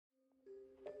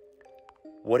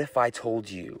What if I told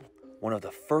you one of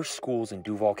the first schools in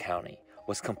Duval County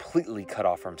was completely cut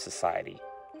off from society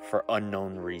for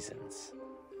unknown reasons?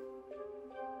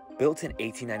 Built in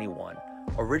 1891,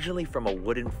 originally from a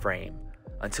wooden frame,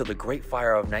 until the Great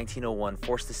Fire of 1901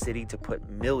 forced the city to put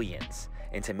millions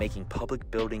into making public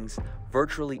buildings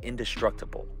virtually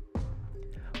indestructible.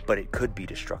 But it could be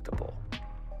destructible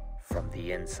from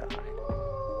the inside.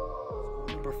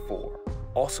 School number 4,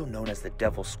 also known as the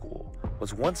Devil School,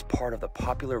 was once part of the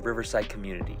popular Riverside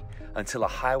community until a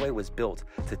highway was built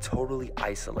to totally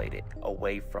isolate it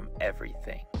away from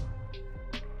everything.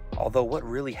 Although what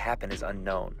really happened is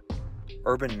unknown,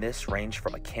 urban myths range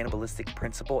from a cannibalistic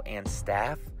principal and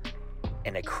staff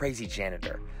and a crazy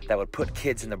janitor that would put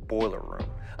kids in the boiler room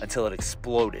until it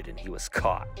exploded and he was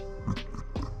caught.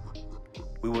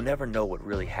 We will never know what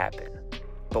really happened,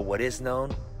 but what is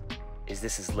known is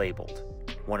this is labeled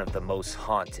one of the most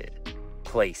haunted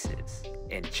places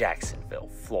in Jacksonville,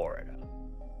 Florida.